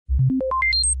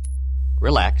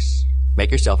relax, make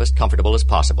yourself as comfortable as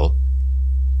possible.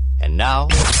 And now...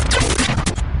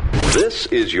 This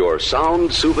is your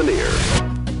sound souvenir.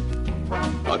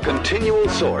 A continual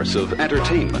source of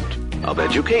entertainment, of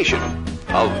education,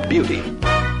 of beauty.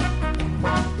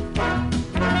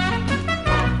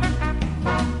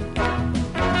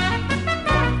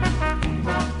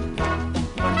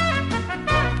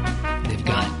 They've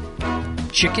got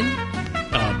chicken,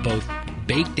 both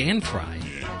baked and fried.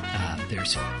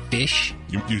 There's fish.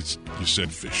 You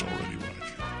said fish already, Roger.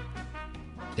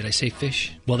 Did I say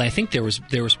fish? Well, I think there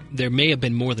may have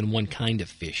been more than one kind of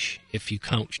fish if you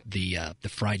count the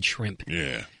fried shrimp.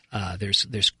 Yeah.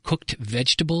 There's cooked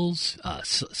vegetables,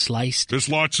 sliced. There's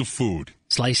lots of food.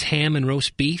 Sliced ham and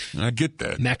roast beef. I get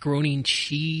that. Macaroni and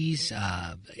cheese.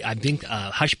 I think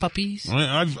hush puppies.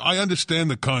 I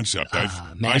understand the concept.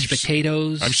 Mashed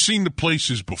potatoes. I've seen the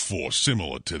places before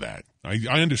similar to that.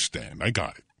 I understand. I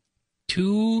got it.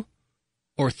 2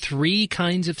 or 3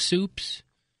 kinds of soups.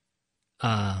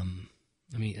 A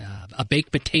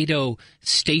baked potato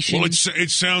station. Well, it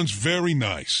sounds very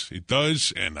nice. It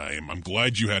does, and I'm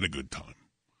glad you had a good time.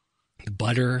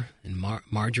 Butter and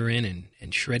margarine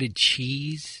and shredded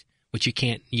cheese, which you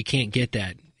can't get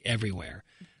that everywhere.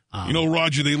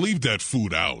 Roger, they leave that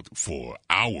food out for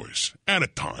hours at a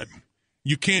time.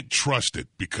 You can't trust it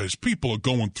because people are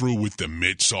going through with their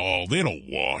mitts all. They don't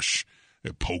wash.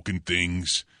 They're poking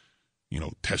things,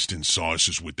 testing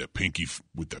sauces with their pinky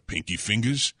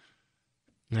fingers.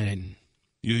 I didn't.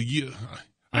 You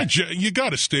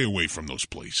got to stay away from those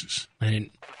places. I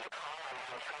didn't.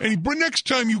 And next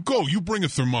time you go, you bring a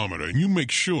thermometer and you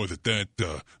make sure that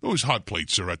those hot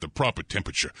plates are at the proper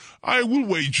temperature. I will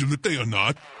wager that they are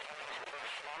not.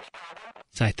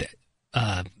 It's like that.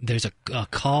 There's a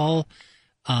call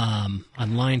on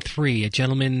line 3. A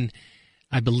gentleman,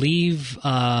 I believe.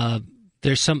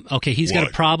 There's some. Okay, he's got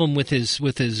a problem with his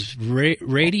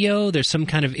radio. There's some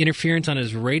kind of interference on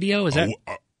his radio. Is that?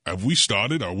 Have we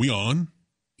started? Are we on?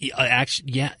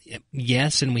 Actually, yeah,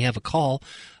 yes, and we have a call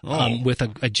with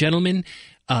a gentleman.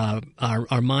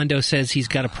 Armando says he's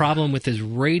got a problem with his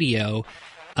radio.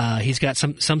 He's got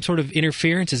some sort of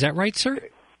interference. Is that right, sir?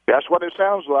 That's what it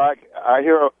sounds like. I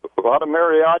hear a lot of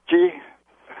mariachi.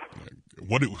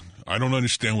 I don't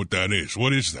understand what that is.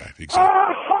 What is that exactly?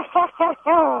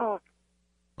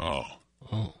 Oh.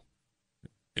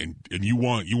 And you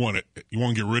want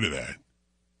to get rid of that?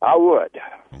 I would.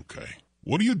 Okay.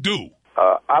 What do you do?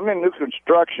 I'm in new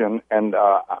construction, and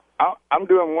I'm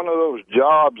doing one of those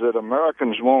jobs that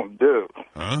Americans won't do.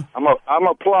 Huh? I'm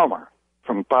a plumber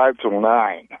from 5 till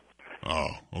 9.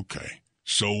 Oh, okay.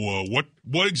 So what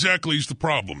exactly is the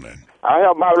problem then? I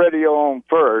have my radio on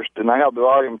first, and I have the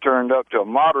volume turned up to a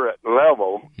moderate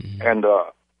level, and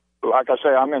like I say,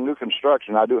 I'm in new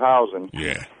construction. I do housing.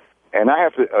 Yeah. And I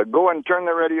have to go and turn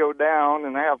the radio down,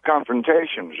 and I have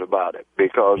confrontations about it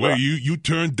because. Wait, you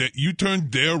turned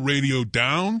their radio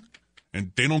down,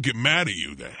 and they don't get mad at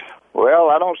you then? Well,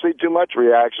 I don't see too much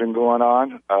reaction going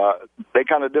on. They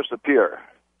kind of disappear.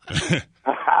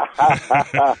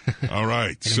 All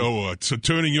right. So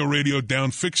turning your radio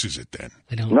down fixes it then?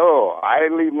 No, I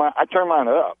turn mine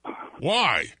up.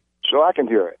 Why? So I can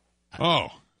hear it. Oh.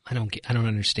 I don't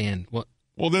understand. What?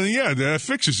 Well, then, yeah, that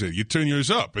fixes it. You turn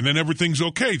yours up, and then everything's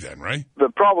okay then, right? The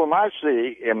problem I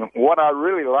see, and what I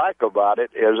really like about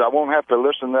it, is I won't have to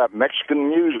listen to that Mexican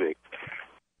music.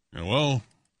 Yeah, well...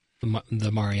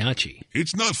 The mariachi.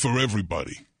 It's not for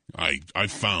everybody,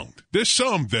 I've found. There's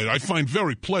some that I find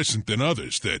very pleasant than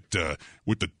others that,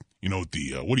 with the,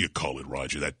 what do you call it,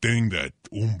 Roger? That thing that,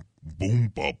 boom,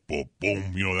 bop, bop,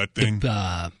 boom, that thing?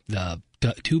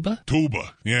 The tuba?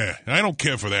 Tuba, yeah. I don't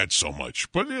care for that so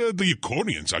much. But the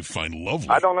accordions I find lovely.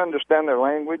 I don't understand their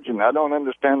language, and I don't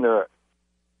understand their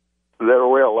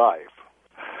way of life.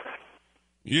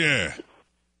 Yeah.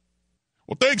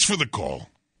 Well, thanks for the call.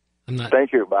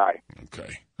 Thank you, bye.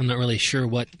 Okay. I'm not really sure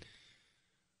what...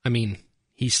 I mean,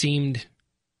 he seemed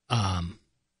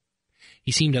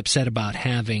upset about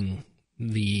having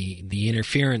the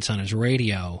interference on his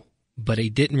radio, but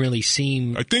he didn't really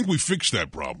seem... I think we fixed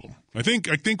that problem. I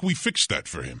think we fixed that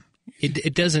for him.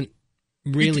 It doesn't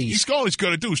really... All he's got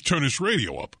to do is turn his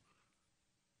radio up.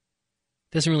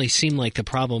 Doesn't really seem like the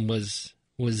problem was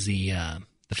the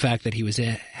fact that he was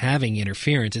having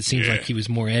interference. It seems like he was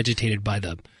more agitated by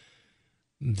the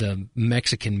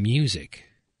Mexican music,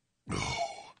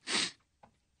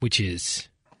 which is,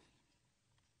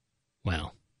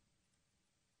 well,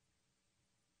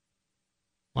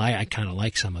 I kind of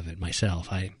like some of it myself.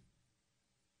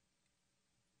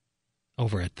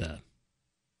 Over at the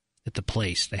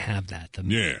place they have that.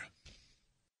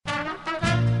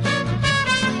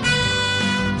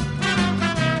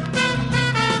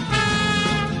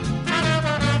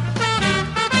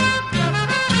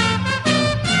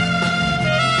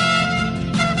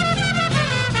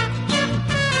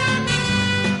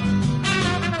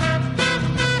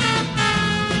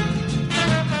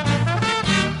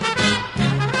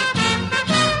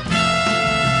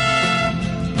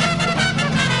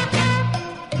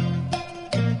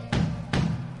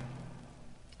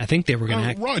 think they were going to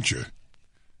act. Roger,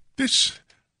 this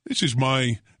is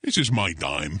my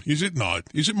dime, is it not?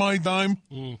 Is it my dime?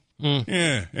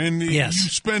 Yeah, and you're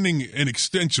spending an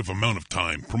extensive amount of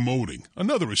time promoting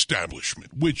another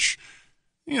establishment, which,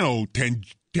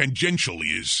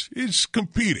 tangentially is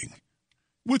competing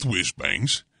with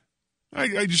Whiz-Bangs.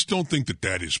 I just don't think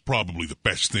that is probably the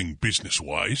best thing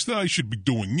business-wise that I should be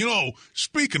doing.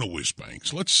 Speaking of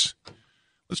Whiz-Bangs, let's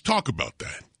talk about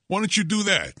that. Why don't you do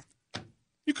that?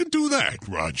 You can do that,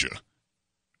 Roger.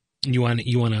 You want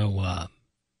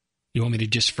me to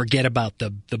just forget about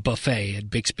the buffet at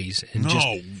Bixby's and just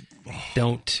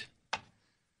don't?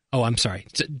 Oh, I'm sorry.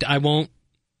 I won't.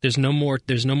 There's no more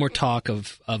talk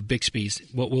of Bixby's.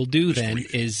 What we'll do then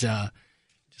is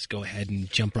just go ahead and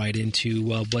jump right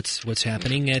into what's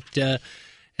happening at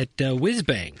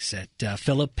Whiz-Bangs at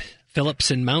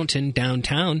Phillips and Mountain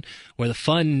downtown, where the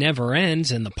fun never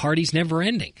ends and the party's never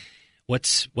ending.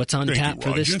 What's on tap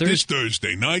for this Thursday? This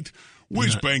Thursday night,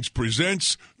 Whiz-Bangs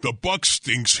presents The Buck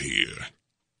Stinks Here.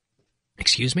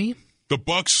 Excuse me? The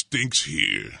Buck Stinks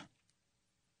Here.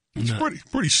 It's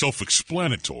pretty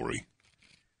self-explanatory.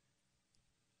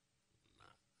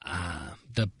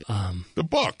 The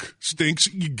buck stinks.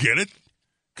 You get it?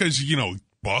 Because,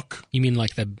 buck. You mean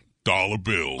like the dollar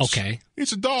bills. Okay.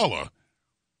 It's $1.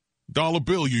 Dollar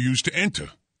bill you use to enter.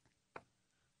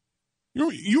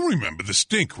 You remember the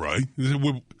stink, right?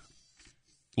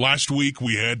 Last week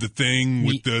we had the thing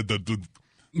with the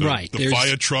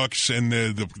fire trucks and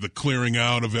the clearing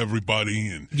out of everybody.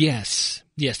 And yes,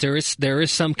 there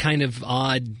is some kind of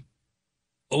odd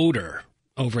odor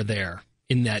over there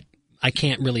in that I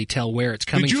can't really tell where it's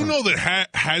coming from. Did you know that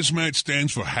HazMat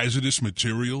stands for hazardous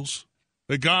materials?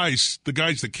 The guys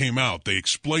that came out, they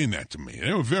explained that to me.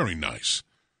 They were very nice.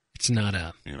 It's not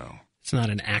it's not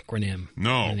an acronym.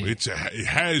 No, it's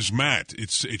HazMat.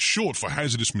 It's short for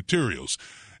hazardous materials.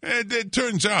 And it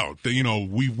turns out that,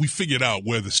 we figured out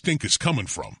where the stink is coming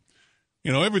from.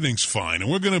 Everything's fine,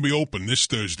 and we're going to be open this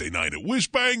Thursday night at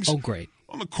Whiz-Bangs. Oh, great.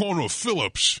 On the corner of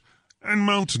Phillips and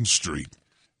Mountain Street.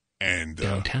 And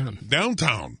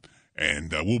downtown.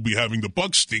 And we'll be having the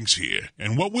Buck Stinks here.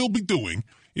 And what we'll be doing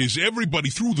is everybody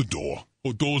through the door,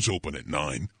 doors open at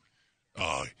 9,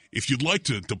 if you'd like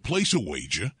to place a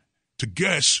wager to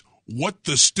guess what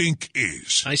the stink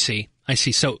is. I see.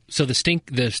 So the stink,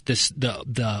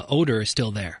 the odor is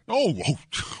still there. Oh,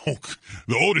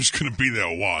 the odor's going to be there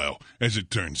a while, as it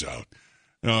turns out.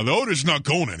 The odor's not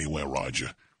going anywhere,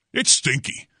 Roger. It's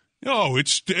stinky. Oh,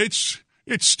 it's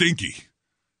stinky.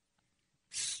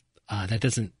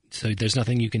 So there's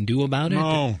nothing you can do about it?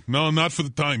 No, not for the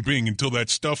time being until that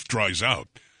stuff dries out.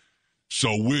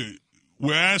 So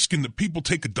we're asking that people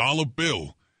take $1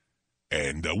 bill,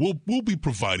 and we'll be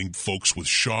providing folks with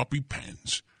Sharpie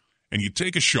pens. And you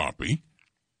take a Sharpie,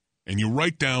 and you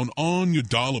write down on your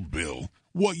 $1 bill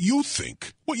what you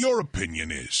think, what your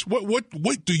opinion is. What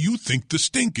do you think the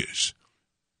stink is?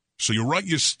 So you write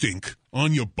your stink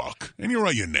on your buck, and you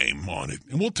write your name on it.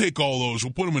 And we'll take all those,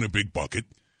 we'll put them in a big bucket.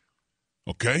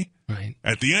 Okay? Right.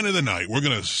 At the end of the night, we're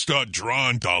going to start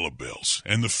drawing $1 bills.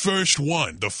 And the first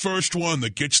one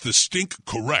that gets the stink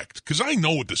correct, because I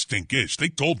know what the stink is. They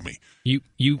told me.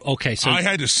 Okay, so I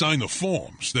had to sign the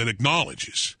forms that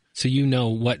acknowledges. So you know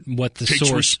what the takes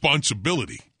source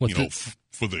responsibility,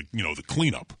 for the the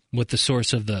cleanup. What the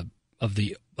source of the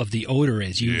odor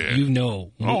is. You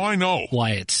know. Oh, I know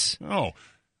why it's. Oh,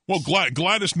 well,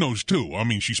 Gladys knows too. I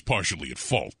mean, she's partially at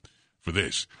fault for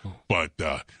this, but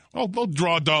I'll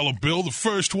draw $1 bill. The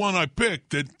first one I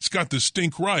picked that's got the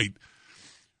stink right.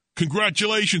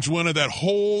 Congratulations, winner! That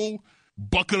whole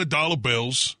bucket of $1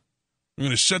 bills. We're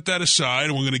going to set that aside,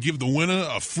 and we're going to give the winner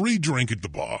a free drink at the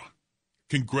bar.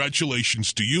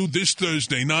 Congratulations to you this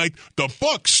Thursday night. The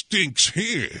Buck Stinks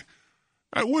here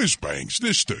at Whiz-Bangs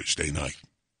this Thursday night.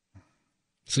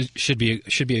 So it should be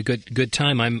a good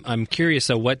time. I'm curious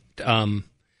though what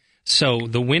so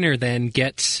the winner then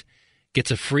gets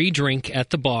a free drink at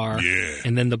the bar,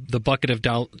 and then the bucket of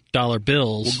dollar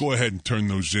bills. We'll go ahead and turn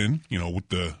those in, with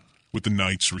the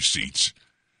night's receipts.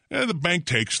 And the bank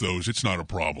takes those. It's not a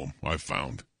problem, I've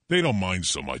found. They don't mind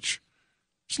so much.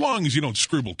 As long as you don't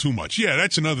scribble too much. Yeah,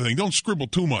 that's another thing. Don't scribble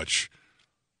too much.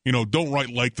 Don't write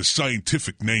like the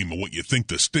scientific name of what you think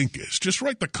the stink is. Just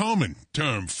write the common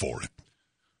term for it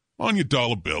on your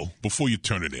 $1 bill before you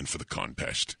turn it in for the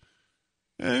contest.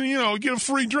 And, get a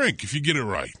free drink if you get it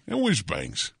right. And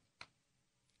Whiz-Bangs.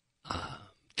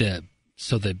 They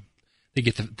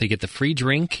get the free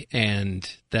drink,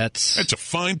 and that's a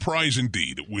fine prize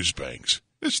indeed at Whiz-Bangs.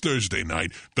 This Thursday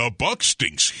night, the Buck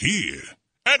Stinks here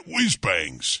at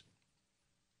Whiz-Bangs.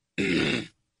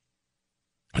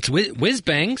 It's Whiz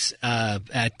Bangs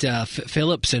at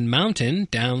Phillips and Mountain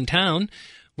downtown,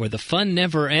 where the fun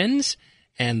never ends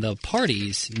and the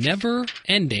party's never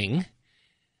ending.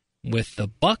 With the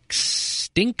buck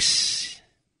stinks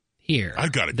here. I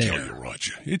gotta tell you,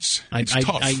 Roger, it's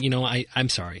tough. I'm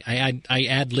sorry. I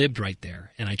ad-libbed right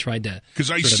there, and I tried to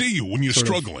because I see you when you're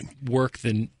struggling. Work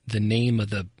the name of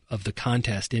the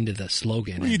contest into the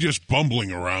slogan. Why are you just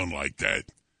bumbling around like that?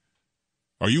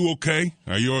 Are you okay?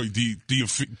 Are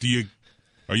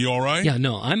you all right? Yeah,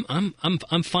 no, I'm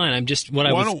fine. I'm just why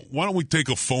don't we take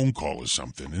a phone call or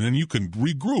something, and then you can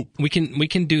regroup. We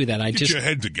can do that. Get your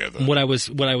head together. What I was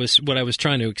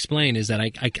trying to explain is that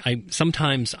I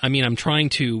sometimes I'm trying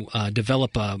to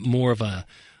develop more of an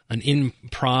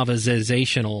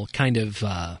improvisational kind of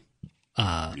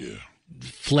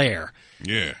flair.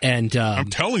 Yeah, and I'm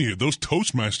telling you, those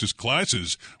Toastmasters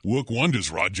classes work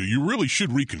wonders, Roger. You really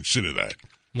should reconsider that.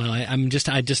 Well, I just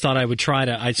thought I would try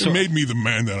to. It made me the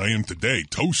man that I am today,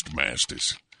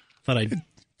 Toastmasters. It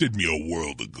did me a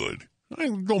world of good. I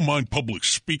don't mind public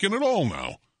speaking at all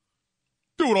now.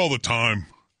 Do it all the time.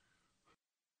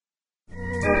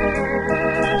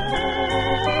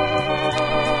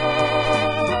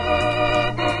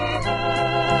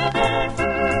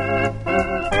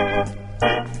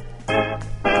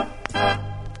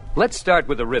 Let's start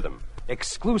with the rhythm.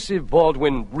 Exclusive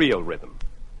Baldwin real rhythm.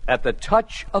 At the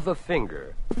touch of a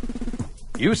finger,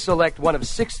 you select one of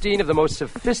 16 of the most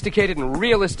sophisticated and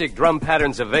realistic drum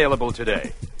patterns available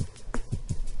today.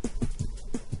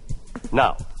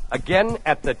 Now, again,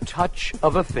 at the touch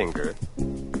of a finger,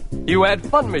 you add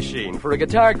Fun Machine for a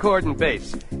guitar chord and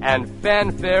bass, and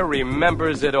Fanfare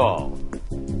remembers it all.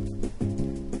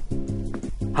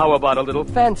 How about a little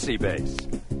fancy bass?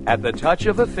 At the touch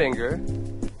of a finger,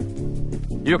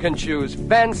 you can choose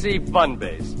Fancy Fun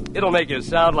Bass. It'll make you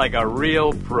sound like a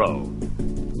real pro.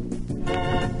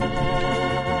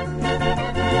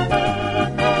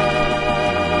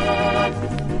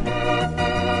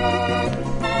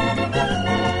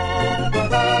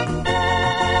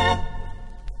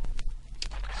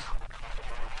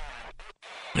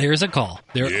 There's a call.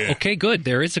 Yeah. Okay, good.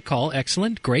 There is a call.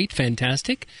 Excellent. Great.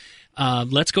 Fantastic.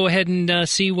 Let's go ahead and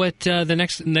see what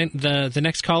the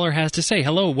next caller has to say.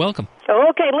 Hello. Welcome.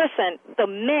 Okay, listen. The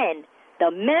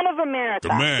men of America.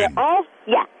 The men. They're all,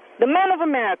 the men of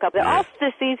America. They're all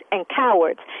sissies and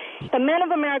cowards. The men of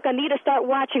America need to start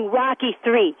watching Rocky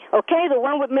III, okay? The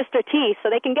one with Mr. T, so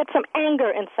they can get some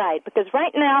anger inside. Because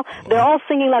right now, they're all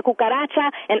singing La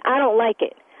Cucaracha, and I don't like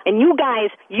it. And you guys.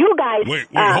 Wait,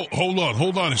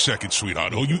 hold on a second,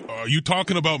 sweetheart. Are you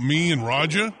talking about me and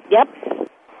Roger? Yep.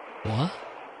 What?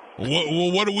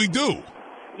 What do we do?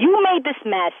 You made this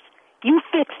mess. You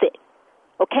fix it.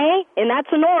 Okay? And that's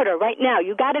an order right now.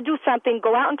 You got to do something.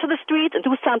 Go out into the streets and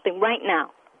do something right now.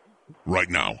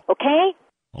 Right now. Okay?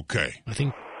 Okay. I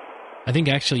think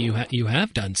actually you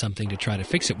have done something to try to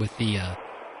fix it with the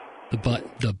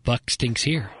buck stinks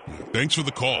here. Thanks for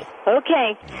the call.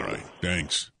 Okay. All right.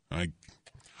 Thanks.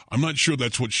 I'm not sure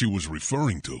that's what she was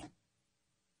referring to.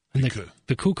 And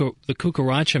the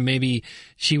cucaracha, maybe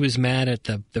she was mad at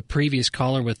the previous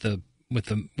caller with the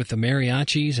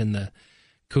mariachis and the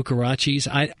cucarachis.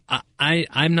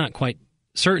 I'm not quite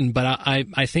certain, but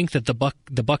I think that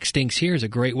the buck stinks here is a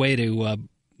great way to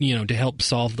to help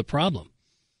solve the problem.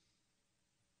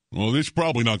 Well, it's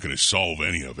probably not going to solve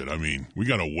any of it. I mean, we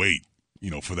got to wait,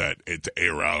 for that to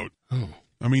air out. Oh.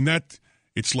 I mean,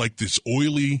 it's like this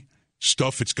oily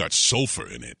stuff. It's got sulfur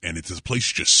in it, and the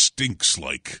place just stinks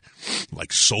like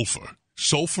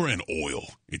sulfur and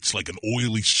oil. It's like an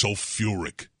oily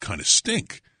sulfuric kind of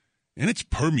stink, and it's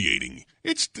permeating.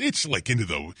 It's like into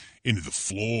the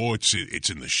floor. It's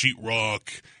in the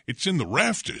sheetrock. It's in the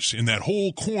rafters in that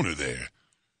whole corner there.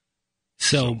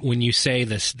 So when you say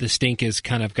the stink is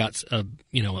kind of got a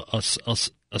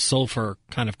sulfur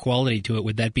kind of quality to it,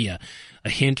 would that be a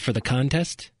hint for the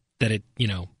contest that it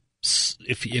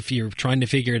if you're trying to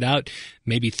figure it out,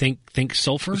 maybe think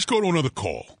sulfur? Let's go to another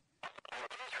call.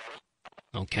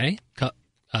 Okay,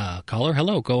 caller,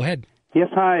 hello, go ahead. Yes,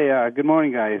 hi. Good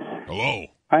morning, guys. Hello.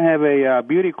 I have a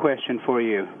beauty question for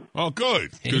you. Oh,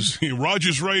 good, because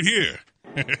Roger's right here.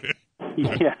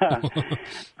 Yeah.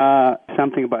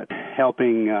 Something about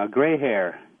helping gray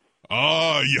hair.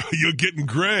 Oh, you're getting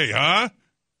gray, huh?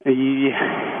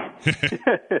 Yeah.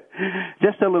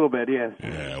 Just a little bit, yes.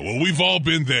 Yeah, well, we've all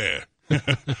been there.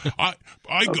 I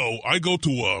go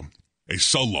to a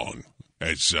salon,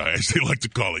 as they like to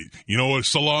call it. You know a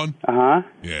salon? Uh-huh.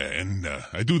 Yeah, and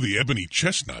I do the ebony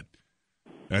chestnut.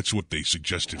 That's what they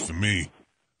suggested for me.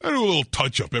 I do a little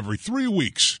touch-up every 3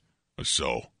 weeks or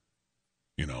so.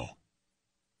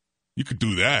 You could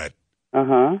do that.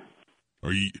 Uh-huh.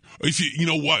 Or you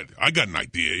know what? I got an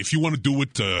idea. If you want to do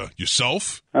it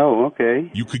yourself, Oh,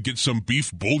 okay. you could get some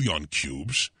beef bouillon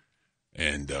cubes,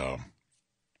 and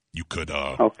you could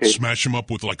Okay. smash them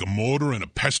up with like a mortar and a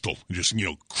pestle, and just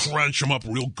crunch them up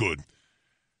real good.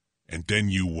 And then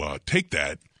you take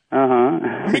that,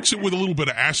 mix it with a little bit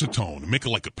of acetone, and make it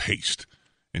like a paste,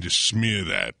 and just smear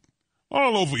that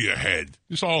all over your head,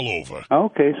 just all over.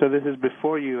 Okay, so this is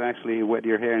before you actually wet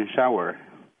your hair and shower.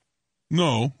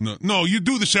 No, you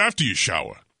do this after you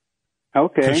shower.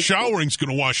 Okay. Because showering's going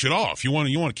to wash it off. You want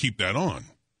to keep that on.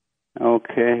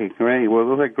 Okay, great. Well,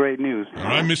 those are great news. All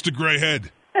right, Mr. Grayhead.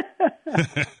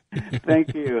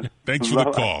 Thank you. Thanks for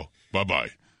the call.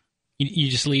 Bye-bye.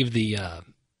 You just leave the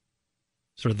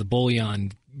sort of the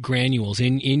bouillon granules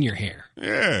in your hair.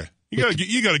 Yeah. You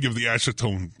got to give the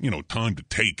acetone, time to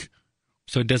take.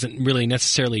 So it doesn't really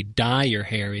necessarily dye your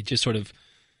hair. It just sort of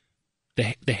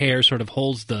the hair sort of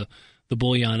holds the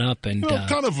bouillon up and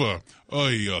kind of a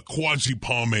quasi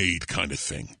pomade kind of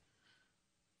thing.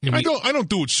 I don't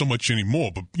do it so much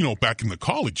anymore, but back in the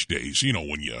college days,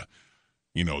 when you're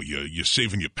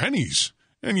saving your pennies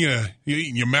and you're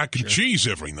eating your mac and cheese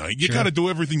every night, you got to do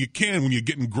everything you can when you're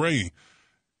getting gray.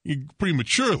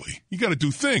 Prematurely, you got to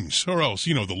do things, or else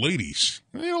the ladies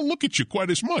they don't look at you quite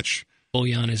as much.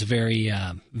 Bouillon is very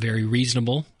very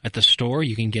reasonable at the store.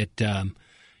 You can get a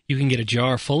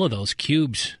jar full of those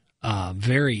cubes.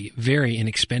 Very, very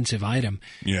inexpensive item.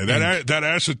 Yeah, that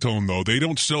acetone, though, they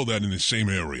don't sell that in the same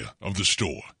area of the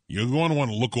store. You're going to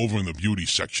want to look over in the beauty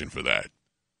section for that.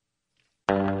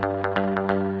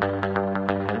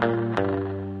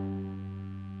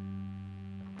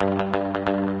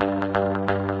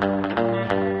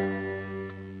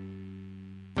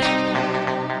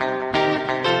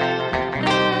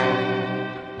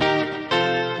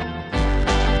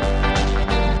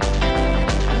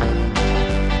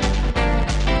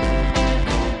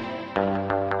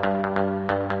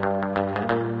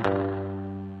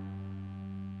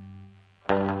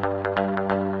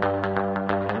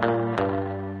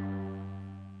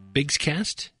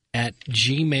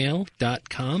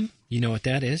 bigscast@gmail.com. You know what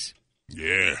that is?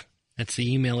 Yeah. That's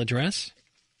the email address.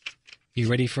 You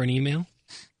ready for an email?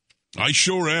 I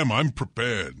sure am. I'm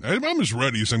prepared. I'm as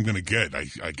ready as I'm going to get,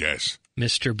 I guess.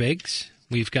 Mr. Biggs,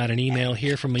 we've got an email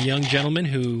here from a young gentleman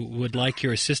who would like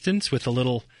your assistance with a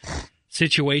little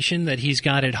situation that he's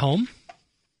got at home.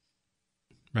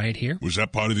 Right here. Was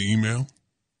that part of the email?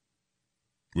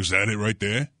 Was that it right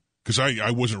there? Because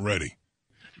I wasn't ready.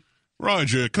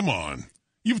 Roger, come on.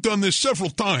 You've done this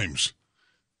several times.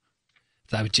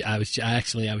 I was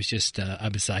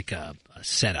like a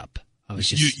setup.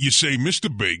 You say Mr.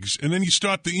 Biggs, and then you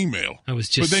start the email.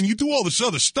 But then you do all this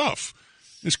other stuff.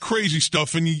 This crazy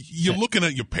stuff, and you're looking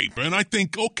at your paper, and I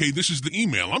think, okay, this is the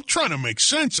email. I'm trying to make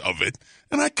sense of it,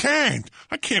 and I can't.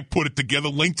 I can't put it together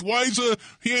lengthwise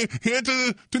here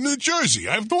to New Jersey.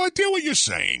 I have no idea what you're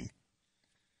saying.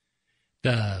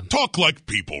 Talk like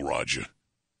people, Roger.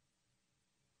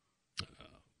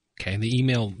 Okay, the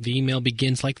email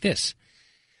begins like this.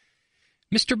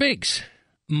 Mr. Biggs,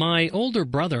 my older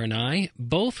brother and I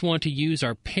both want to use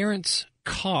our parents'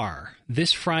 car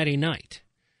this Friday night.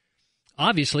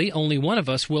 Obviously, only one of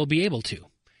us will be able to.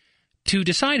 To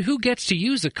decide who gets to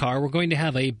use the car, we're going to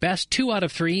have a best 2 out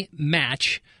of 3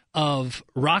 match of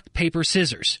rock, paper,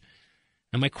 scissors.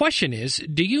 Now, my question is,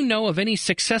 do you know of any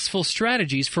successful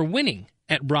strategies for winning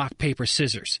at rock, paper,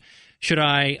 scissors? Should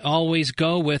I always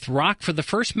go with rock for the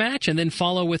first match and then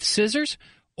follow with scissors?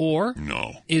 Or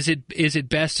is it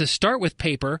best to start with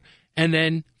paper and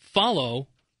then follow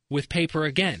with paper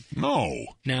again? No.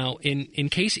 Now, in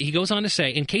case, he goes on to say,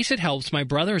 in case it helps, my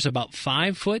brother is about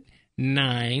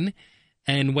 5'9"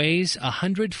 and weighs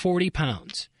 140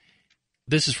 pounds.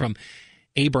 This is from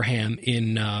Abraham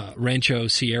in Rancho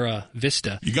Sierra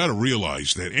Vista. You got to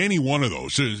realize that any one of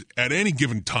those, at any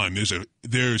given time,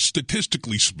 there's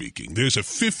statistically speaking, there's a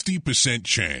 50%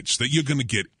 chance that you're going to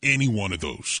get any one of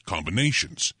those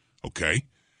combinations, okay?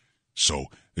 So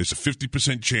there's a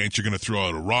 50% chance you're going to throw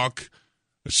out a rock,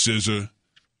 a scissor,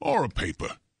 or a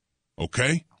paper,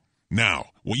 okay? Now,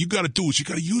 what you got to do is you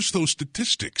got to use those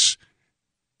statistics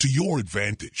to your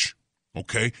advantage,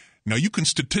 okay? Now, you can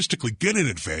statistically get an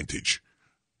advantage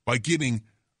by getting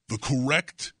the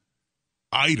correct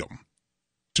item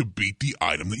to beat the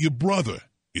item that your brother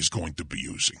is going to be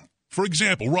using. For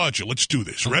example, Roger, let's do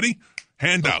this. Ready?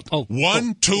 Hand out.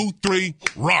 1, 2, 3,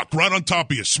 rock right on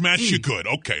top of you. Smash you good.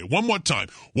 Okay, one more time.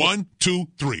 1, 2,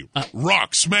 3.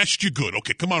 Rock, smashed you good.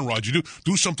 Okay, come on, Roger.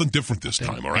 Do something different this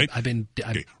time, all right? Okay,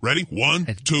 ready?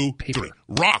 1, 2, 3.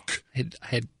 Rock.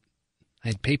 I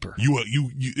had paper.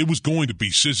 It was going to be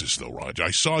scissors, though, Roger.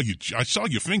 I saw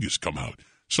your fingers come out.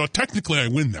 So technically, I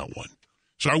win that one.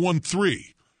 So I won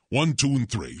 3. 1, 2, and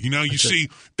 3. You see,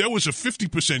 there was a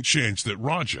 50% chance that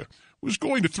Roger was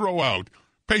going to throw out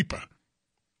paper.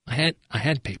 I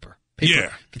had paper.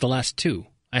 Yeah. For the last 2.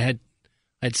 I had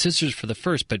scissors for the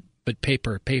first, but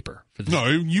paper for the... No,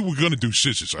 you were going to do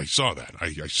scissors. I saw that.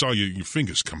 I saw your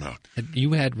fingers come out.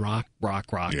 You had rock.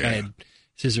 Yeah. I had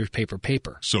scissors,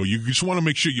 paper. So you just want to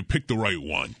make sure you pick the right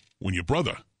one when your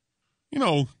brother,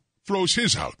 throws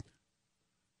his out.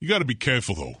 You got to be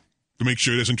careful, though, to make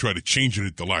sure he doesn't try to change it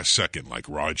at the last second like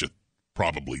Roger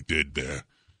probably did there.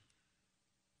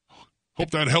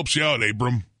 Hope that helps you out,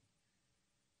 Abram.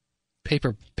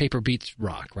 Paper beats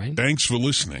rock, right? Thanks for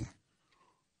listening.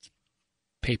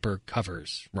 Paper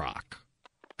covers rock.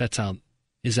 That's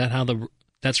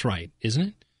right, isn't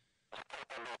it?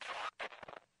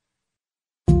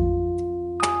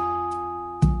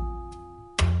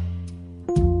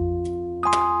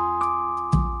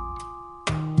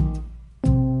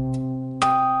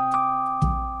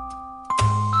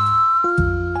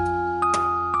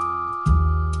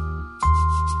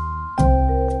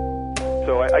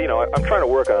 I'm trying to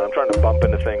work on it. I'm trying to bump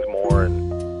into things more and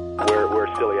wear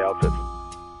silly outfits.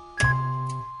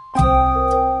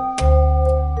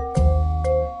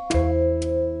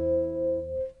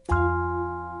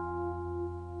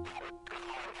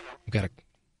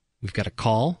 We've got a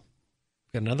call.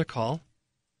 We've got another call.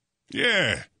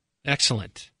 Yeah.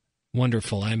 Excellent.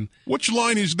 Wonderful. Which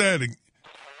line is that?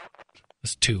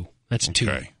 That's 2. That's 2.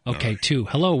 Okay, right. 2.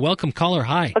 Hello, welcome, caller.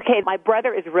 Hi. Okay, my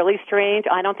brother is really strange.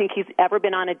 I don't think he's ever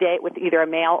been on a date with either a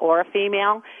male or a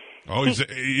female. Oh,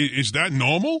 is that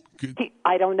normal?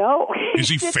 I don't know. Is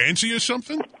he fancy or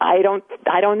something? I don't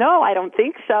know. I don't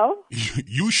think so.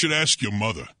 You should ask your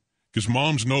mother, because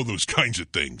moms know those kinds of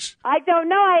things. I don't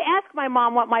know. I ask my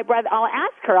mom what my brother. I'll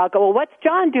ask her. I'll go, well, what's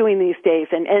John doing these days?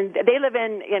 And they live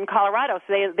in Colorado,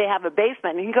 so they have a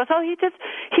basement. And he goes, oh,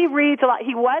 he reads a lot.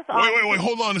 He was on. Wait,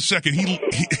 hold on a second.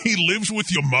 He lives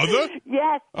with your mother?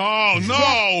 Yes. Oh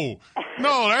no, yes.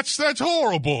 No, that's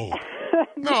horrible.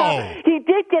 No. He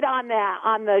did get on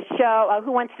the show,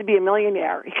 Who Wants to Be a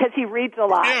Millionaire, because he reads a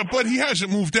lot. Yeah, but he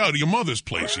hasn't moved out of your mother's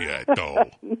place yet, though.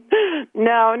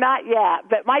 No, not yet.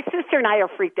 But my sister and I are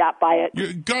freaked out by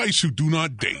it. Guys who do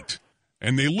not date,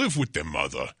 and they live with their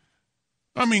mother.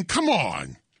 I mean, come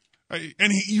on.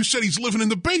 And you said he's living in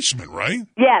the basement, right?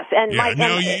 Yes. And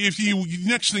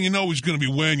next thing you know, he's going to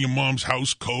be wearing your mom's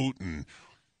house coat, and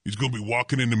he's going to be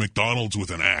walking into McDonald's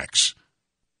with an axe.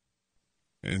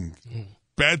 And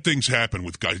bad things happen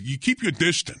with guys. You keep your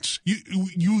distance.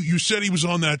 You said he was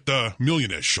on that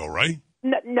Millionaire show, right?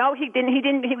 No, he didn't. He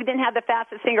didn't have the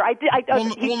fastest finger.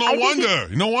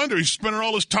 No wonder he's spending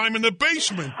all his time in the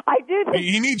basement. I did.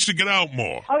 He needs to get out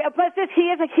more. Oh, plus he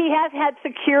has had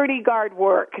security guard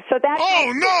work. So that.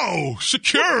 Oh no,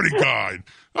 security guard!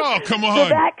 Oh come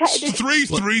on, so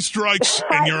three strikes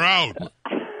and you're out.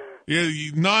 Yeah,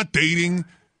 not dating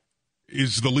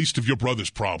is the least of your brother's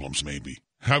problems, maybe.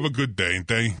 Have a good day, and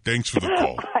thanks for the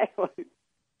call.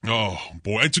 Oh,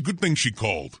 boy, it's a good thing she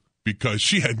called, because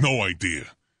she had no idea.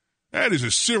 That is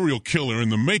a serial killer in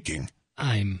the making.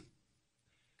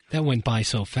 That went by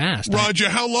so fast. Roger,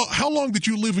 how long did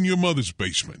you live in your mother's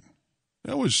basement?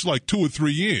 That was like 2 or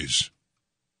 3 years,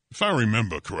 if I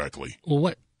remember correctly.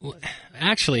 Well,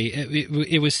 actually,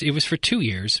 it was for 2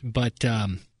 years, but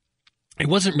it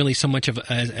wasn't really so much of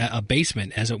a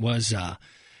basement as it was...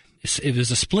 It was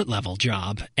a split level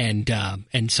job, and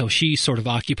so she sort of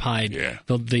occupied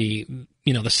the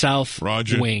south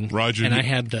wing, and I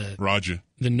had the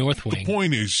north wing. The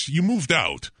point is, you moved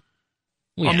out.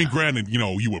 Well, yeah. I mean, granted,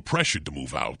 you were pressured to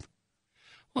move out.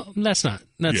 Well, that's not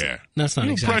You exactly.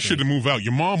 were pressured to move out.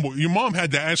 Your mom had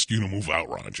to ask you to move out,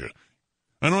 Roger.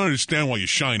 I don't understand why you're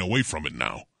shying away from it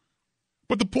now.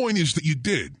 But the point is that you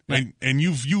did, and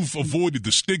you've avoided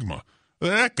the stigma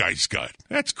that guy's got.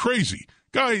 That's crazy.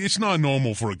 Guy, it's not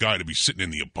normal for a guy to be sitting in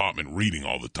the apartment reading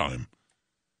all the time,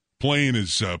 playing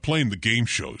the game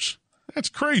shows. That's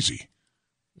crazy.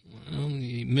 Well,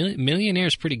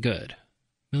 Millionaire's pretty good.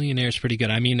 Millionaire's pretty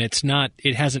good. I mean, it's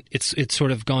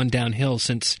sort of gone downhill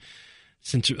since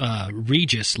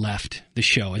Regis left the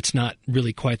show. It's not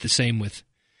really quite the same with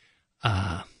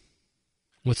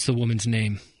what's the woman's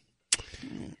name?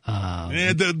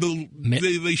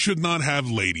 They should not have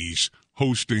ladies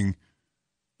hosting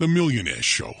the Millionaire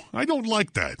show. I don't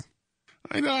like that.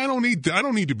 I don't need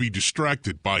to be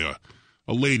distracted by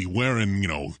a lady wearing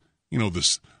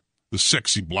the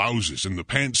sexy blouses and the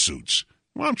pantsuits.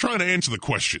 Well, I'm trying to answer the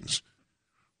questions.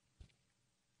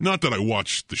 Not that I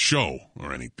watch the show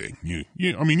or anything.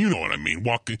 I mean, you know what I mean.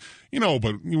 Walking,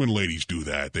 but when ladies do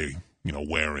that, they,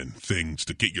 wearing things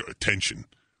to get your attention.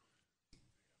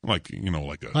 Like a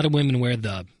lot of women wear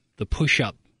the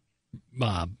push-up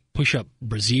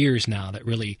brassieres now that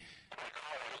really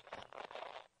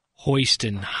hoist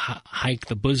and hike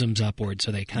the bosoms upward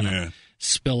so they kind of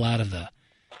spill out of the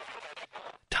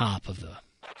top of the...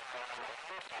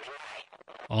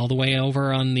 All the way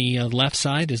over on the left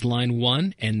side is line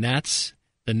 1, and that's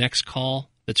the next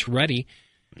call that's ready.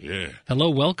 Yeah. Hello,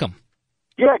 welcome.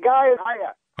 Yeah, guys.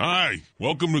 Hiya. Hi.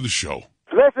 Welcome to the show.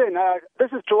 Listen,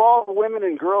 this is to all the women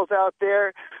and girls out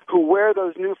there who wear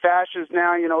those new fashions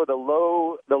now, the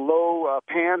low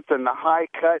pants and the high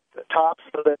cut tops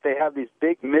so that they have these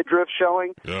big midriff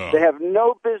showing. Yeah. They have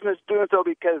no business doing so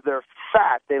because they're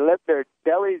fat. They let their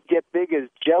bellies get big as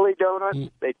jelly donuts.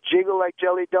 They jiggle like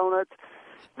jelly donuts.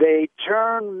 They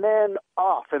turn men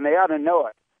off, and they ought to know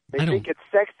it. They think it's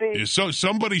sexy. Yeah, so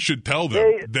somebody should tell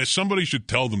them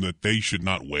that they should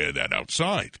not wear that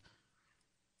outside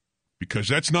because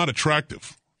that's not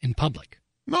attractive in public.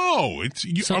 No,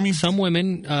 some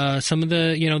women, some of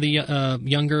the the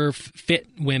younger fit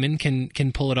women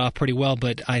can pull it off pretty well,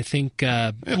 but I think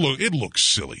it looks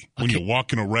silly when you're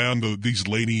walking around. These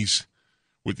ladies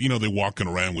with they're walking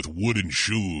around with wooden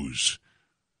shoes,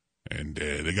 and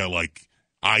they got like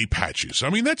eye patches. I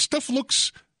mean, that stuff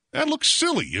looks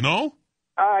silly,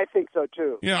 I think so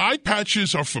too. Yeah, eye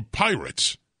patches are for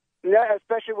pirates. Yeah,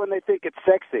 especially when they think it's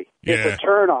sexy. Yeah. It's a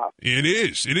turnoff. It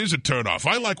is. It is a turnoff.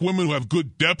 I like women who have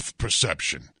good depth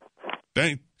perception.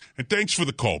 And thanks for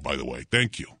the call, by the way.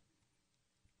 Thank you.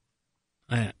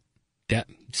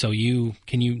 So do you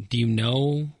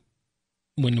know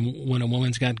when a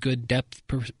woman's got good depth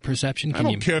perception? I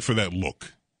don't care for that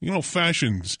look.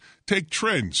 Fashions take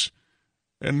trends.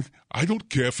 And I don't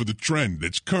care for the trend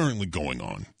that's currently going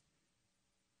on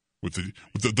with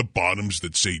the bottoms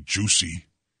that say juicy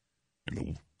and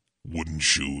the wooden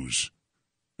shoes.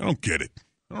 I don't get it.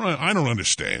 I don't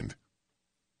understand.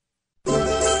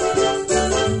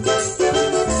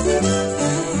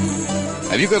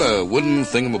 Have you got a wooden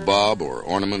thingamabob or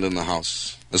ornament in the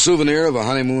house? A souvenir of a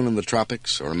honeymoon in the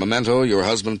tropics or a memento your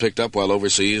husband picked up while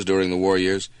overseas during the war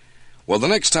years? Well, the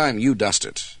next time you dust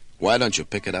it, why don't you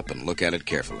pick it up and look at it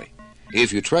carefully?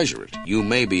 If you treasure it, you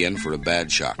may be in for a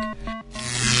bad shock.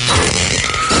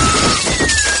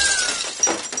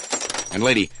 And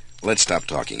lady, let's stop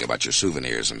talking about your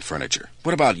souvenirs and furniture.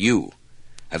 What about you?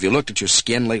 Have you looked at your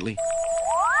skin lately?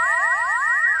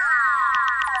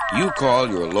 You call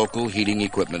your local heating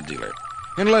equipment dealer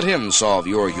and let him solve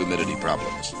your humidity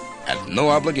problems at no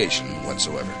obligation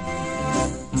whatsoever.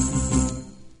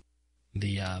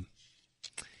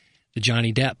 The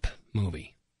Johnny Depp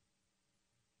movie.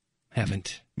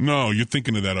 Haven't. No, you're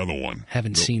thinking of that other one.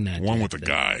 Haven't seen that. One yet, with the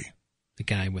guy. The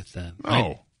guy with the.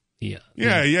 Oh. Yeah,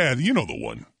 you know the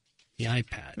one. The eye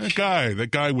patch. That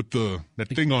guy with that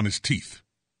thing on his teeth.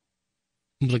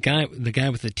 The guy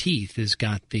with the teeth has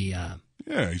got the.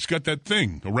 Yeah, he's got that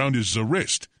thing around his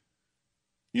wrist.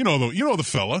 You know the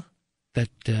fella. That.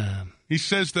 He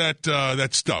says that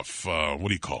stuff. What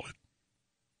do you call it?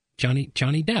 Johnny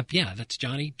Depp. Yeah, that's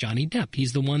Johnny Depp.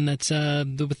 He's the one that's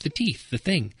with the teeth, the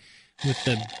thing with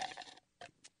the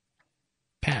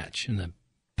patch and the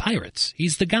pirates.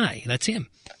 He's the guy. That's him.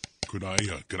 Could I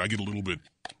get a little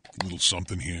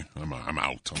something here? I'm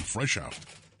out. I'm fresh out.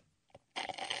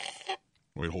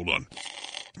 Wait, hold on.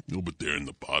 A little bit there in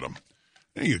the bottom.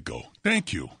 There you go.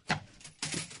 Thank you.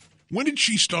 When did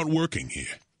she start working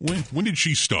here? When did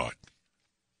she start?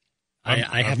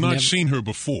 I have not seen her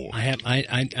before.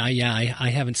 I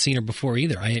haven't seen her before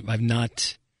either. I've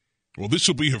not. Well, this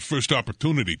will be her first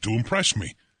opportunity to impress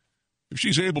me. If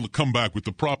she's able to come back with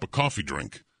the proper coffee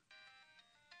drink.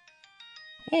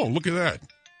 Oh, look at that.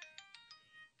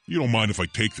 You don't mind if I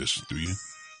take this, do you?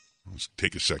 Let's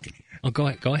take a second here. Oh,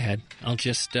 go ahead. I'll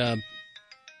just.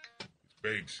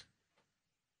 Biggs.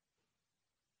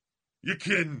 You're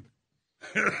kidding.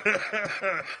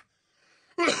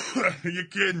 You're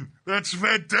kidding. That's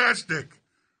fantastic.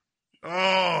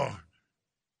 Oh.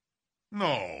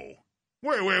 No.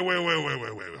 Wait.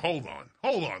 Hold on.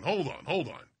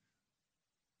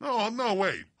 No,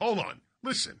 wait. Hold on.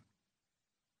 Listen.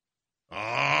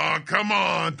 Oh, come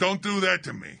on. Don't do that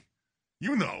to me.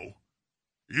 You know.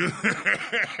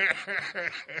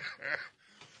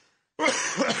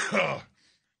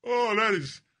 Oh, that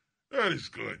is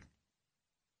good.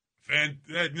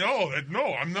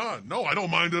 No, I'm not. No, I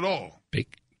don't mind at all.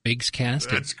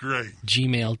 BiggsCast. That's great.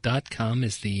 gmail.com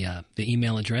is the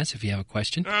email address if you have a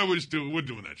question. We're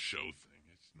doing that show thing.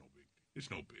 It's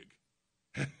no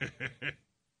big.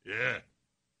 Yeah.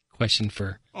 question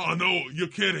for... Oh, no, you're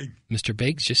kidding. Mr.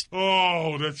 Biggs,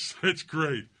 Oh, that's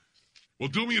great. Well,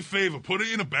 do me a favor. Put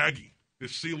it in a baggie.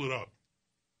 Just seal it up.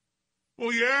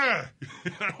 Well, yeah.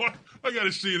 I got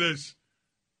to see this.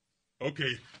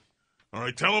 Okay. All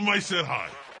right, tell him I said hi.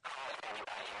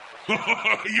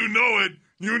 You know it.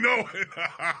 You know it.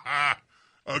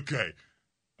 Okay.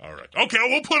 All right. Okay,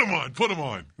 we'll put him on. Put him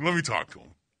on. Let me talk to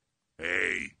him.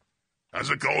 Hey, how's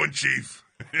it going, Chief?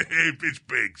 Hey, it's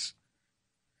Biggs.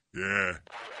 Yeah.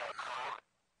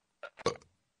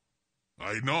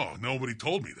 I know. Nobody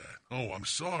told me that. Oh, I'm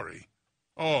sorry.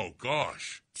 Oh,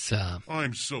 gosh.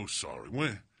 I'm so sorry.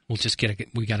 When? We'll just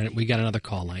we got another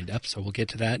call lined up, so we'll get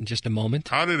to that in just a moment.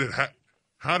 How did it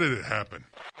happen?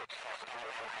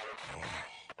 Oh.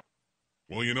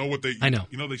 Well, you know what they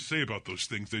they say about those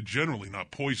things. They're generally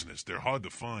not poisonous. They're hard to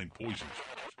find poisonous.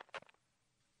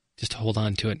 Just hold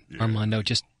on to it, yeah. Armando.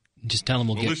 Just tell him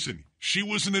we'll get. Listen, she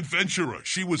was an adventurer.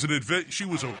 She was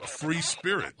a free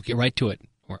spirit. We'll get right to it,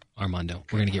 Armando. Okay.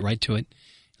 We're going to get right to it.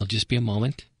 It'll just be a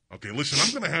moment. Okay, listen,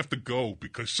 I'm going to have to go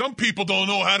because some people don't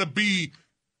know how to be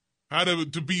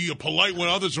polite when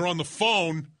others are on the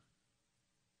phone.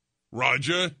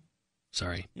 Roger.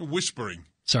 Sorry. You're whispering.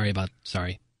 Sorry.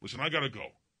 Listen, I got to go.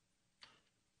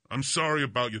 I'm sorry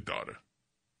about your daughter.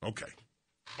 Okay.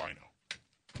 Bye now.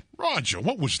 Roger,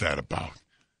 what was that about?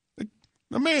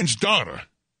 The man's daughter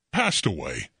passed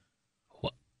away.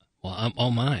 What? Well,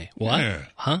 oh, my. What? Yeah.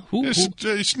 Huh? Who? A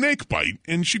snake bite,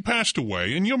 and she passed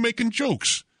away, and you're making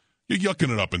jokes. You're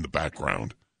yucking it up in the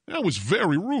background. That was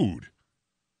very rude.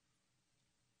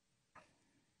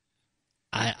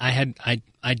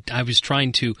 I was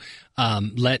trying to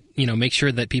make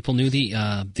sure that people knew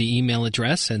the email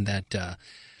address and that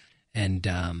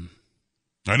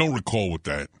I don't recall what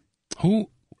that.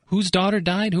 Whose daughter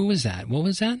died? Who was that? What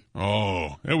was that?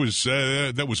 Oh, that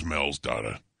was Mel's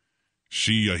daughter.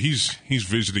 He's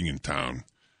visiting in town.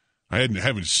 I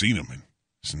haven't seen him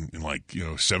in like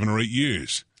 7 or 8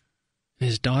 years.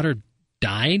 His daughter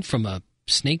died from a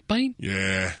snake bite?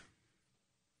 Yeah.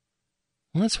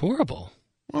 Well, that's horrible.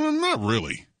 Well, not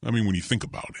really. I mean, when you think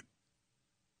about it.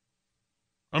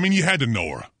 I mean, you had to know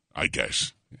her, I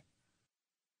guess.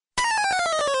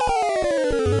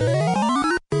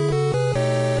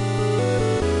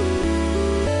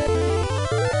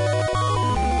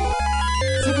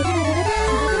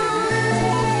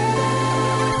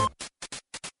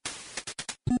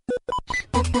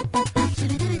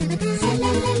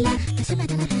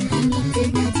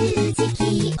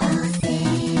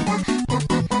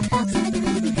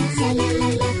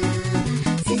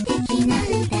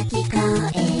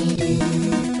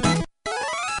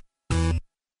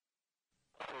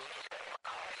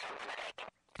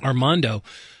 Armando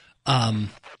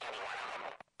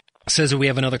says that we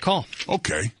have another call.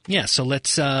 Okay. Yeah, so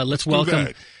let's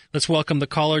welcome the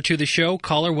caller to the show.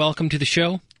 Caller, welcome to the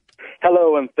show.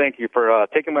 Hello, and thank you for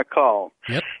taking my call.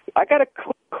 Yep. I got a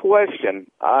question.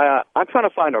 I'm trying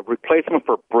to find a replacement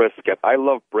for brisket. I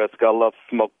love brisket. I love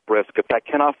smoked brisket. I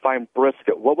cannot find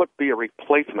brisket. What would be a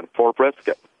replacement for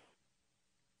brisket?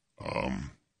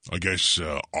 I guess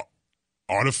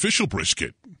artificial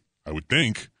brisket, I would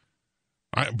think.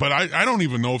 But I don't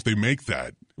even know if they make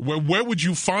that. Where would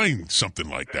you find something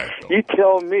like that, though? You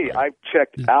tell me. I've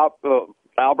checked out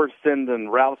Albertsons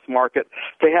and Ralph's Market.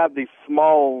 They have these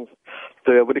small,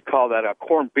 what do you call that, a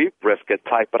corned beef brisket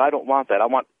type, but I don't want that. I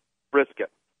want brisket.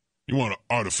 You want an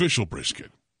artificial brisket?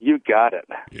 You got it.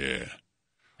 Yeah.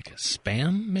 Like a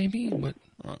Spam, maybe? What?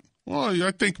 Well,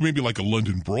 I think maybe like a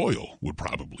London broil would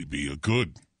probably be a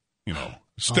good,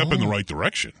 step in the right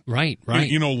direction. Right.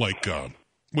 Like...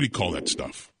 what do you call that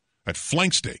stuff? That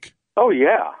flank steak. Oh,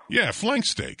 yeah. Yeah, flank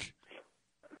steak.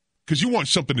 Because you want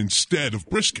something instead of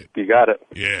brisket. You got it.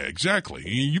 Yeah, exactly.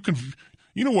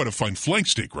 You know where to find flank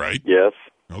steak, right? Yes.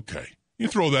 Okay. You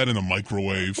throw that in the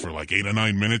microwave for like 8 or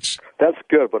 9 minutes. That's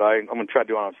good, but I'm going to try to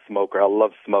do it on a smoker. I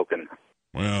love smoking.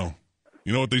 Well,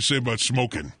 you know what they say about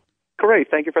smoking. Great.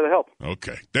 Thank you for the help.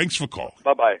 Okay. Thanks for calling.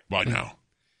 Bye-bye. Bye now.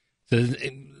 So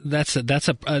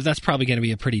that's probably going to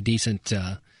be a pretty decent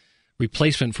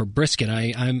replacement for brisket.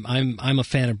 I'm a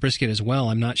fan of brisket as well.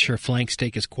 I'm not sure flank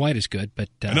steak is quite as good, but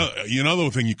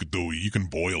another thing you could do, you can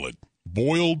boil it.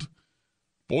 Boiled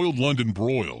London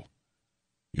broil.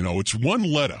 It's one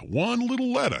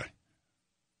little letter.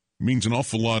 Means an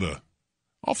awful lot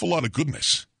of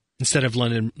goodness. Instead of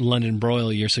London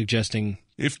broil, you're suggesting,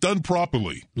 if done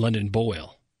properly, London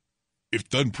boil. If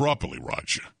done properly,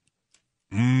 Roger.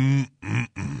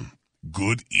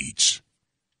 Good eats.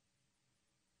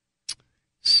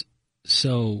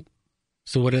 So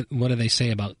what do they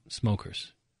say about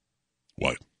smokers?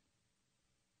 What?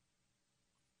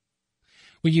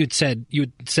 Well, you had said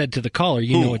to the caller,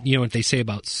 you know what they say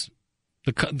about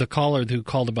the caller who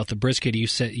called about the brisket. You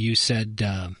said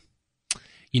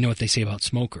you know what they say about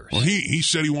smokers. Well, he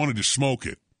said he wanted to smoke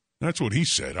it. That's what he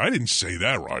said. I didn't say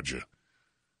that, Roger.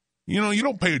 You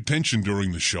don't pay attention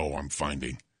during the show, I'm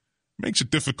finding. Makes it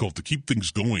difficult to keep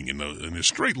things going in a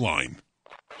straight line.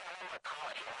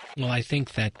 Well, I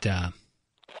think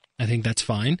that's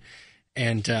fine,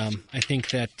 and I think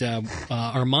that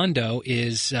Armando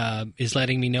is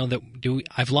letting me know that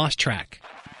I've lost track.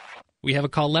 We have a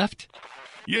call left?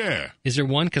 Yeah. Is there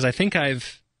one? Because I think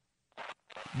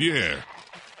Yeah.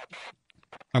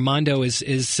 Armando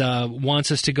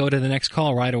wants us to go to the next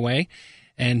call right away,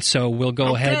 and so we'll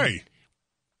go ahead.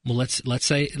 Well, let's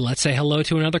say hello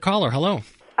to another caller. Hello.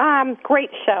 Great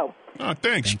show. Oh,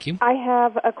 thanks. Thank you. I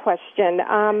have a question.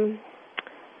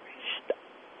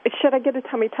 Should I get a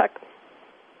tummy tuck?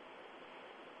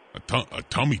 A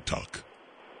tummy tuck?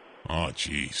 Oh,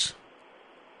 jeez.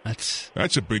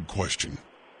 That's a big question.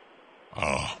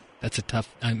 Oh. That's a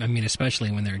tough. I mean,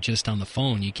 especially when they're just on the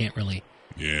phone, you can't really.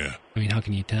 Yeah. I mean, how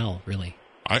can you tell, really?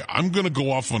 I'm going to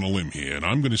go off on a limb here, and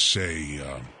I'm going to say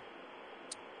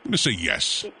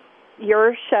yes.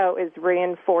 Your show is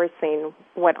reinforcing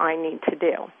what I need to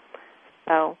do.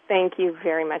 So thank you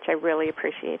very much. I really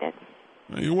appreciate it.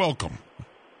 You're welcome.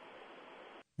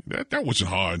 That wasn't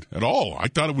hard at all. I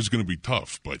thought it was going to be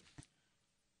tough, but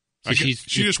she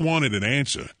just wanted an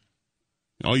answer.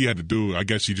 All you had to do, I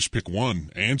guess, you just pick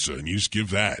one answer and you just give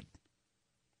that.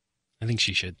 I think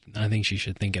she should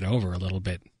think it over a little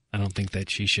bit. I don't think that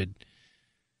she should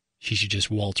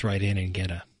just waltz right in and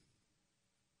get a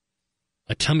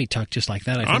tummy tuck just like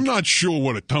that. I'm not sure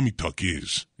what a tummy tuck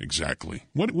is exactly.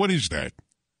 What is that?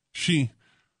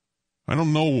 I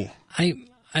don't know.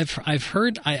 I've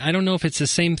heard. I don't know if it's the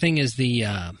same thing as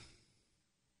the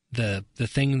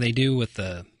thing they do with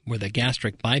the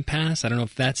gastric bypass. I don't know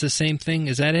if that's the same thing.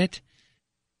 Is that it?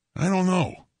 I don't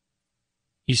know.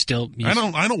 I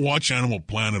don't watch Animal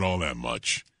Planet all that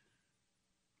much.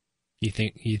 You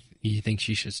think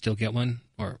she should still get one,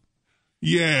 or?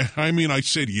 Yeah, I mean, I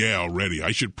said yeah already.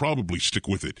 I should probably stick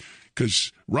with it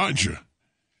because Roger.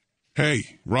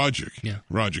 Hey, Roger. Yeah.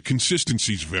 Roger,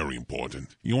 consistency's very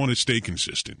important. You want to stay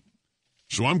consistent.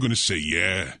 So I'm going to say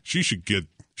yeah. She should get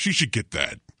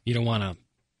that. You don't want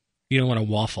to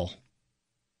waffle.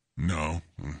 No.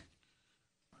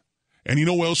 And you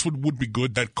know what else would be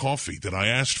good? That coffee that I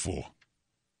asked for.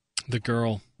 The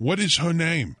girl. What is her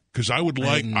name? Because I would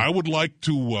like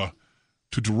to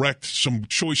direct some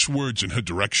choice words in her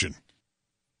direction.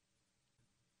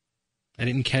 I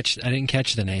didn't catch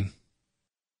the name.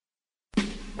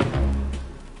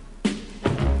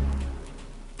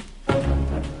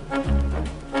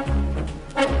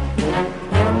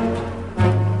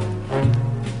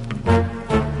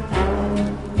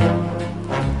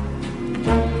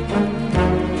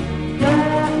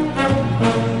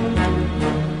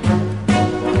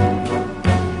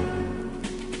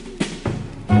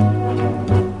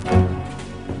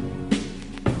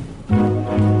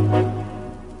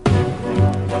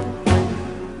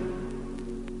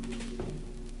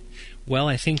 Well,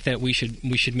 I think that we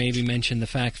should maybe mention the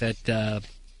fact that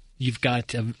you've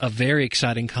got a very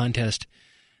exciting contest.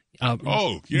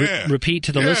 Repeat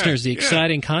to the listeners the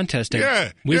exciting contest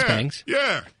at Whizbangs.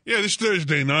 Yeah, this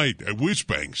Thursday night at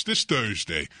Whizbangs. This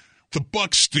Thursday, the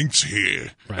buck stinks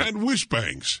here at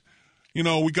Whizbangs.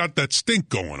 We got that stink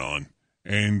going on,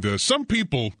 and some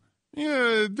people,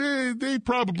 they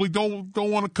probably don't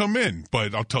want to come in.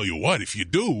 But I'll tell you what, if you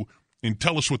do. And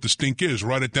tell us what the stink is.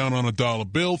 Write it down on a dollar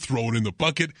bill. Throw it in the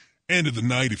bucket. End of the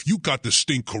night, if you got the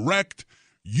stink correct,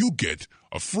 you get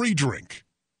a free drink.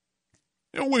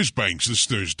 Whizbangs this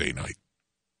Thursday night.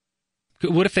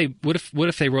 What if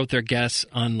they wrote their guess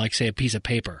on, like, say, a piece of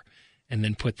paper, and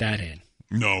then put that in?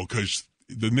 No, because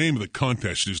the name of the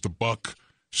contest is the buck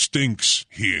stinks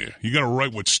here. You got to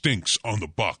write what stinks on the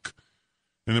buck,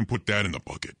 and then put that in the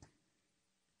bucket.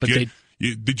 But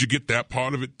did you get that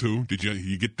part of it too? Did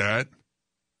you get that?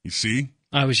 You see?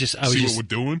 I was just what we're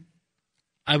doing.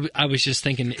 I was just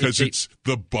thinking because it's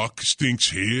the buck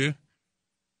stinks here.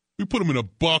 We put them in a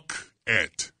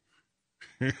bucket.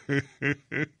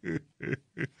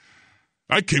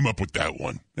 I came up with that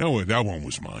one. That one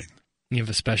was mine. You have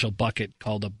a special bucket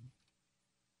called a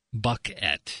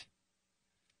bucket.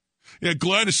 Yeah,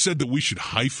 Gladys said that we should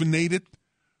hyphenate it,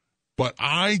 but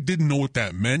I didn't know what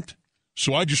that meant.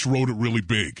 So I just wrote it really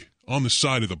big on the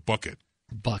side of the bucket.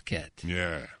 Bucket.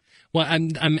 Yeah. Well, I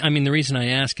mean, the reason I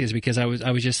ask is because I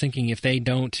was just thinking if they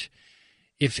don't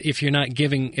win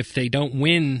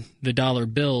the dollar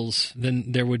bills,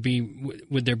 then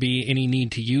would there be any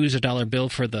need to use a dollar bill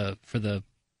for the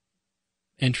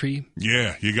entry?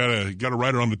 Yeah, you gotta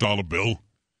write it on the dollar bill.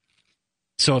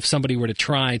 So if somebody were to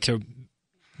try to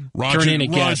Roger, turn in a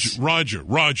guess. Roger,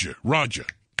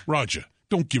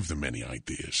 don't give them any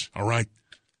ideas, all right?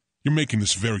 You're making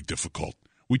this very difficult.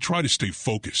 We try to stay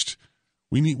focused.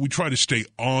 We try to stay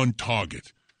on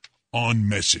target, on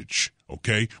message,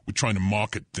 okay? We're trying to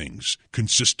market things,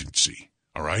 consistency,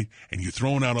 all right? And you're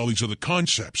throwing out all these other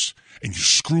concepts, and you're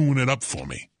screwing it up for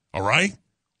me, all right?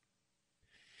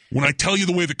 When I tell you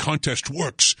the way the contest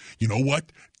works, you know what?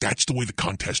 That's the way the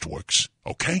contest works,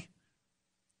 okay?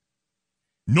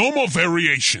 No more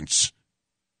variations.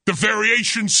 The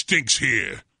variation stinks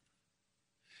here.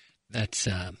 That's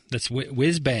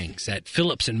Whiz Bangs at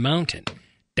Phillips and Mountain,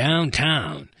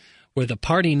 downtown, where the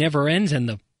party never ends and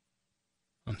the...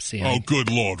 Oh, good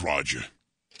Lord, Roger.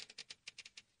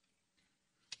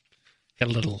 Got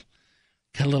a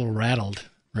little rattled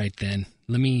right then.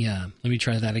 Let me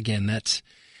try that again. That's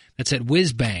at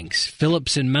Whiz Bangs,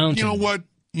 Phillips and Mountain.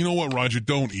 You know what, Roger?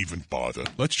 Don't even bother.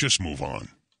 Let's just move on.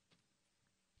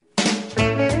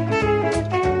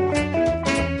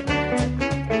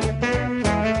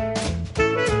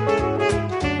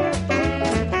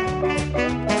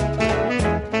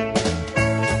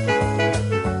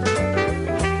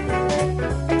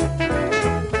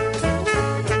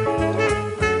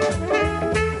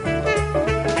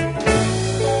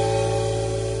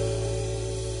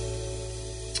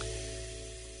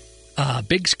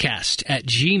 Bigscast at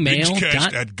gmail.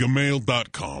 Bigscast at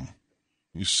gmail.com.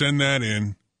 You send that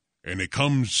in, and it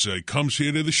comes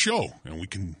here to the show, and we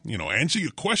can answer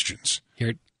your questions.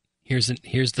 Here's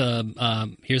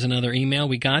another email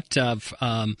we got.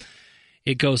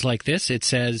 It goes like this. It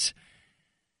says,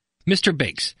 Mr.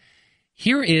 Biggs,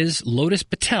 here is Lotus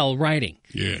Patel writing.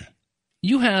 Yeah.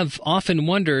 You have often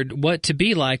wondered what to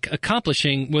be like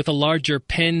accomplishing with a larger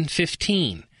Pen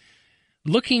 15.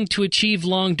 Looking to achieve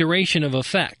long duration of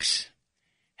effects.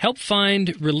 Help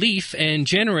find relief and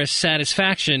generous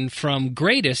satisfaction from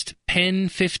greatest Pen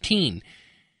 15.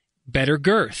 Better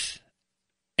girth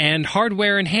and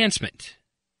hardware enhancement.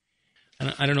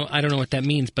 I don't know what that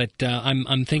means, but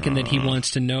I'm thinking that he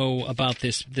wants to know about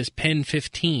this Pen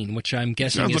 15, which I'm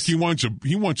guessing sounds is... like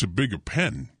he wants a bigger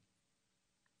pen.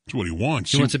 That's what he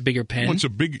wants. He wants a bigger pen?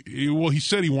 He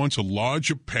said he wants a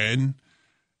larger pen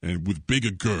and with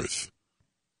bigger girth.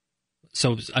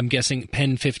 So I'm guessing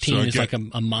Pen 15 is like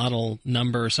a model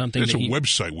number or something. There's a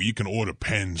website where you can order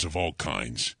pens of all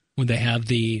kinds. Would they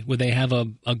have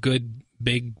a good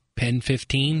big Pen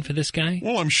 15 for this guy?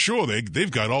 Well, I'm sure they've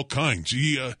got all kinds.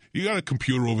 You got a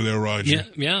computer over there, Roger?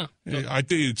 Yeah. I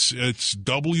think it's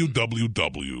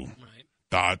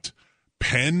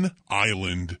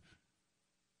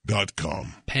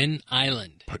www.penisland.com. Pen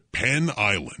Island.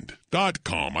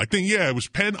 Penisland.com. I think it was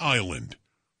Pen Island.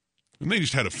 And they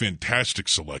just had a fantastic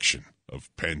selection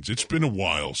of pens. It's been a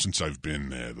while since I've been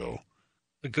there, though.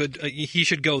 He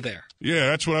should go there. Yeah,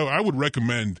 that's what I would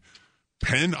recommend.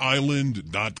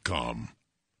 Penisland.com.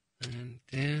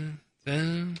 And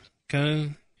then go.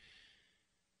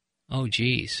 Oh,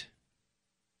 geez.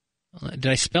 Did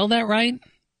I spell that right?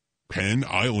 Pen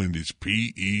Island is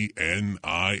Penisland.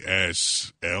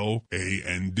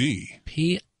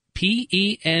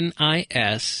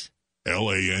 Penis.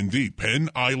 LAND,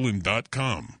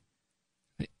 penisland.com.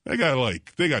 They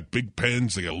got big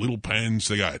pens, they got little pens,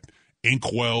 they got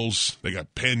inkwells, they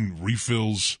got pen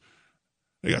refills,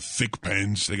 they got thick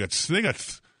pens, they got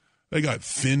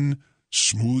thin,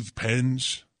 smooth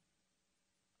pens.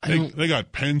 They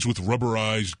got pens with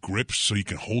rubberized grips so you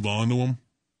can hold on to them.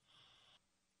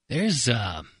 There's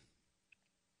I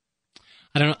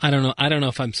don't know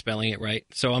if I'm spelling it right,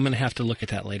 so I'm going to have to look at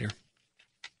that later.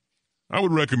 I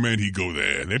would recommend he go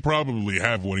there. They probably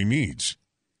have what he needs.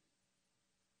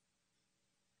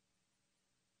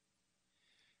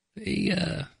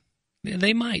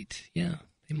 They might. Yeah,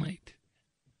 they might.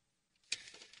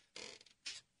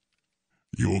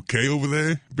 You okay over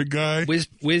there, big guy? Whiz.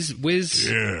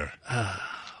 Yeah.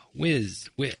 Whiz.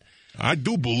 I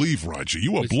do believe, Roger,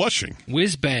 you are blushing.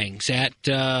 Whiz Bangs at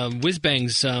Whiz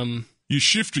Bangs. You're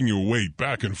shifting your weight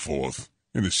back and forth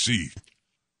in the seat.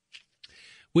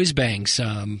 Whiz Bangs.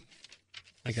 I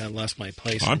lost my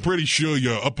place. I'm pretty sure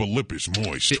your upper lip is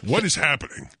moist. What is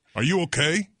happening? Are you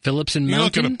okay? Phillips and You're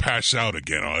Mountain. You're not going to pass out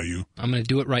again, are you? I'm going to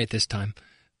do it right this time.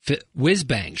 Whiz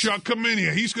Bangs. Chuck, come in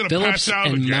here. He's going to pass out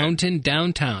again. Phillips and Mountain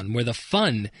downtown, where the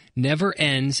fun never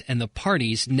ends and the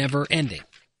party's never ending.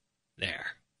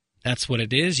 There. That's what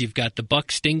it is. You've got the Buck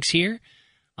Stinks here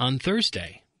on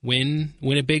Thursday. Win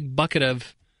a big bucket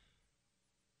of...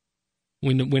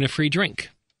 Win a free drink.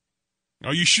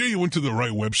 Are you sure you went to the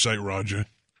right website, Roger?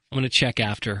 I'm going to check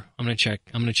after. I'm going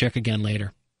to check again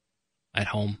later at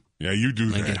home. Yeah, you do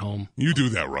that. When I get home. You do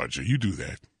that, Roger. You do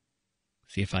that.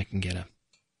 See if I can get a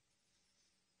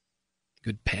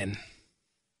good pen.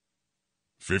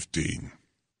 15.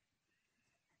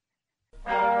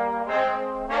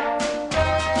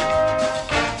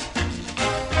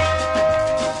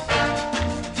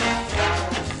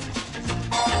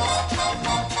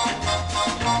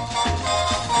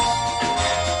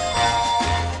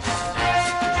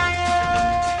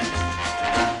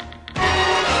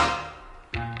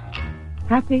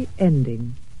 Happy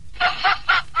ending.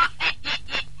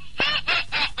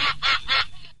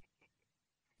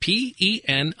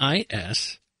 PENISLAND.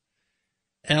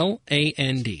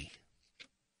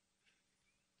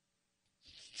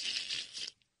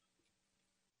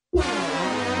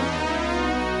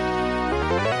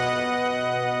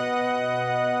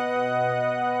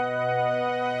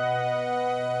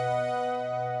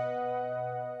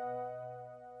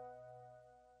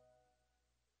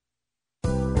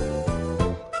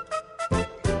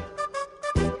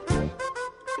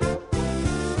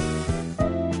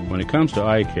 When it comes to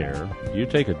eye care, you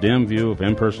take a dim view of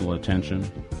impersonal attention,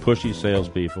 pushy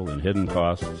salespeople, and hidden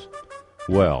costs?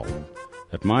 Well,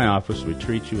 at my office, we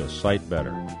treat you a sight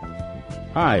better.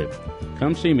 Hi,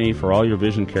 come see me for all your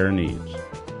vision care needs.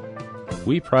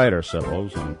 We pride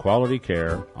ourselves on quality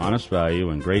care, honest value,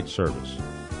 and great service.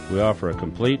 We offer a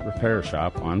complete repair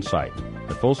shop on site,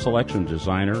 a full selection of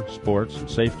designer, sports, and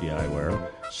safety eyewear,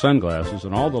 sunglasses,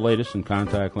 and all the latest in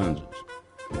contact lenses.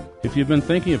 If you've been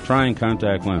thinking of trying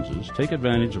contact lenses, take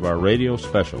advantage of our radio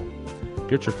special.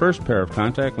 Get your first pair of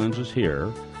contact lenses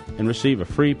here and receive a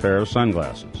free pair of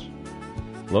sunglasses.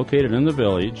 Located in the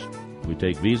Village, we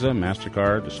take Visa,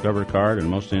 MasterCard, Discover Card, and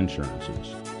most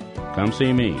insurances. Come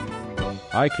see me.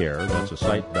 Eye care that's a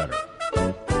sight better.